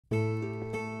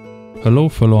Hello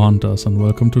fellow hunters and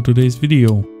welcome to today's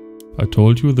video. I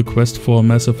told you the quest for a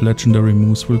massive legendary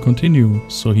moose will continue,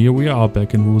 so here we are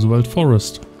back in Roosevelt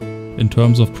Forest. In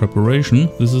terms of preparation,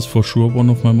 this is for sure one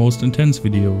of my most intense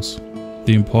videos.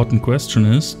 The important question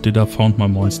is, did I found my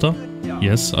monster?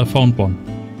 Yes, I found one.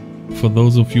 For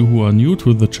those of you who are new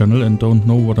to the channel and don't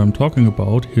know what I'm talking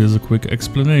about, here's a quick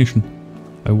explanation.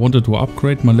 I wanted to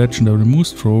upgrade my legendary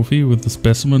moose trophy with a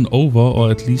specimen over or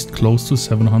at least close to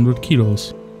 700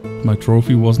 kilos. My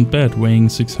trophy wasn't bad, weighing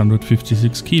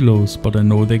 656 kilos, but I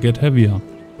know they get heavier.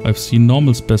 I've seen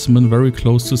normal specimen very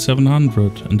close to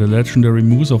 700, and a legendary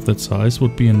moose of that size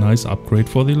would be a nice upgrade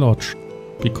for the lodge.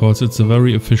 Because it's a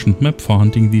very efficient map for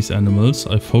hunting these animals,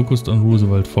 I focused on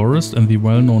Roosevelt Forest and the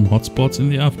well-known hotspots in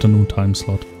the afternoon time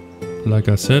slot. Like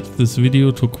I said, this video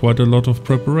took quite a lot of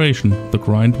preparation. The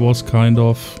grind was kind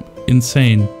of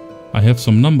insane. I have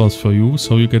some numbers for you,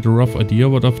 so you get a rough idea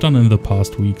what I've done in the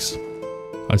past weeks.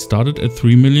 I started at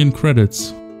 3 million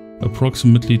credits.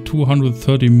 Approximately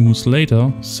 230 moose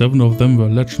later, 7 of them were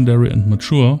legendary and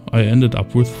mature, I ended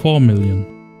up with 4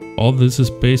 million. All this is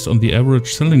based on the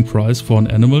average selling price for an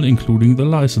animal including the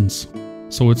license.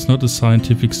 So it's not a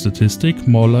scientific statistic,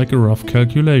 more like a rough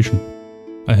calculation.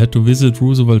 I had to visit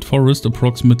Roosevelt Forest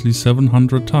approximately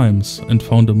 700 times and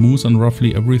found a moose on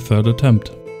roughly every third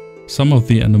attempt. Some of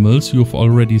the animals you've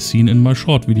already seen in my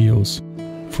short videos.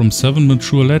 From 7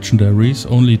 mature legendaries,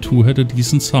 only 2 had a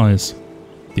decent size.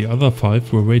 The other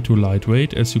 5 were way too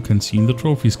lightweight, as you can see in the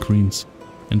trophy screens.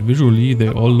 And visually they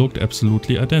all looked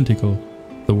absolutely identical.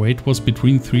 The weight was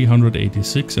between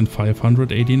 386 and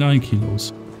 589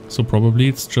 kilos, so probably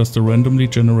it's just a randomly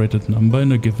generated number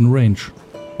in a given range.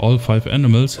 All 5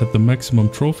 animals had the maximum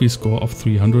trophy score of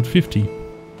 350.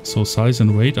 So size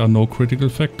and weight are no critical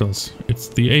factors, it's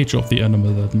the age of the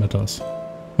animal that matters.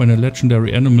 When a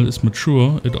legendary animal is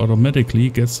mature, it automatically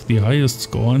gets the highest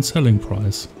score and selling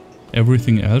price.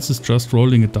 Everything else is just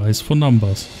rolling a dice for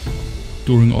numbers.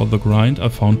 During all the grind I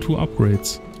found 2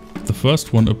 upgrades. The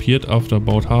first one appeared after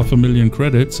about 500,000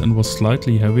 credits and was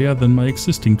slightly heavier than my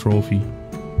existing trophy.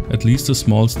 At least a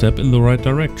small step in the right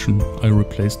direction. I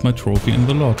replaced my trophy in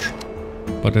the lodge.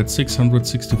 But at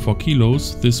 664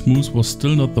 kilos, this moose was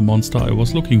still not the monster I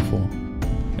was looking for.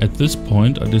 At this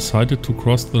point I decided to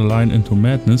cross the line into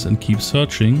madness and keep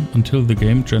searching until the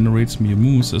game generates me a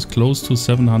moose as close to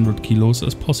 700 kilos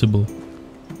as possible.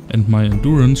 And my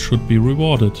endurance should be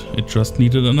rewarded, it just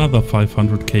needed another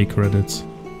 500k credits.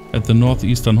 At the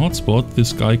northeastern hotspot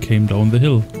this guy came down the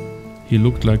hill. He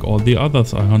looked like all the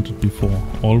others I hunted before,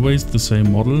 always the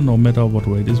same model no matter what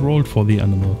weight is rolled for the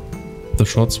animal. The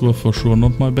shots were for sure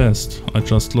not my best, I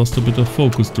just lost a bit of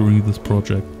focus during this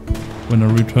project. When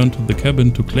I returned to the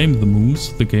cabin to claim the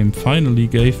moose, the game finally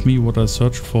gave me what I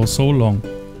searched for so long.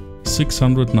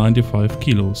 695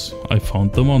 kilos. I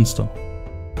found the monster.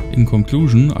 In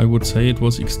conclusion, I would say it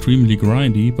was extremely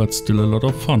grindy but still a lot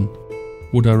of fun.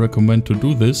 Would I recommend to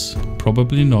do this?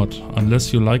 Probably not,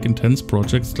 unless you like intense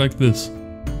projects like this.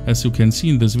 As you can see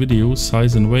in this video,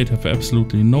 size and weight have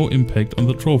absolutely no impact on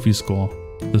the trophy score.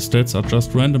 The stats are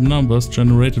just random numbers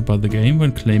generated by the game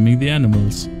when claiming the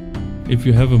animals. If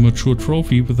you have a mature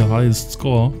trophy with the highest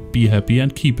score, be happy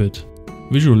and keep it.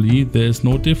 Visually there is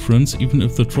no difference even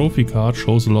if the trophy card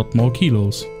shows a lot more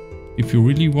kilos. If you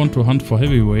really want to hunt for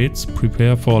heavyweights,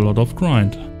 prepare for a lot of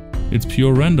grind. It's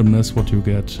pure randomness what you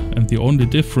get, and the only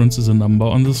difference is a number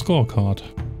on the scorecard.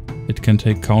 It can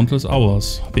take countless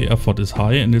hours, the effort is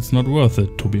high and it's not worth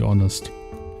it, to be honest.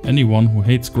 Anyone who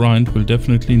hates grind will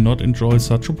definitely not enjoy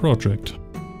such a project.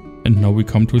 And now we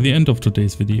come to the end of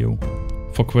today's video.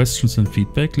 For questions and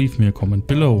feedback, leave me a comment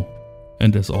below.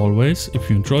 And as always, if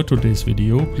you enjoyed today's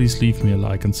video, please leave me a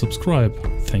like and subscribe.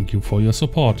 Thank you for your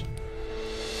support.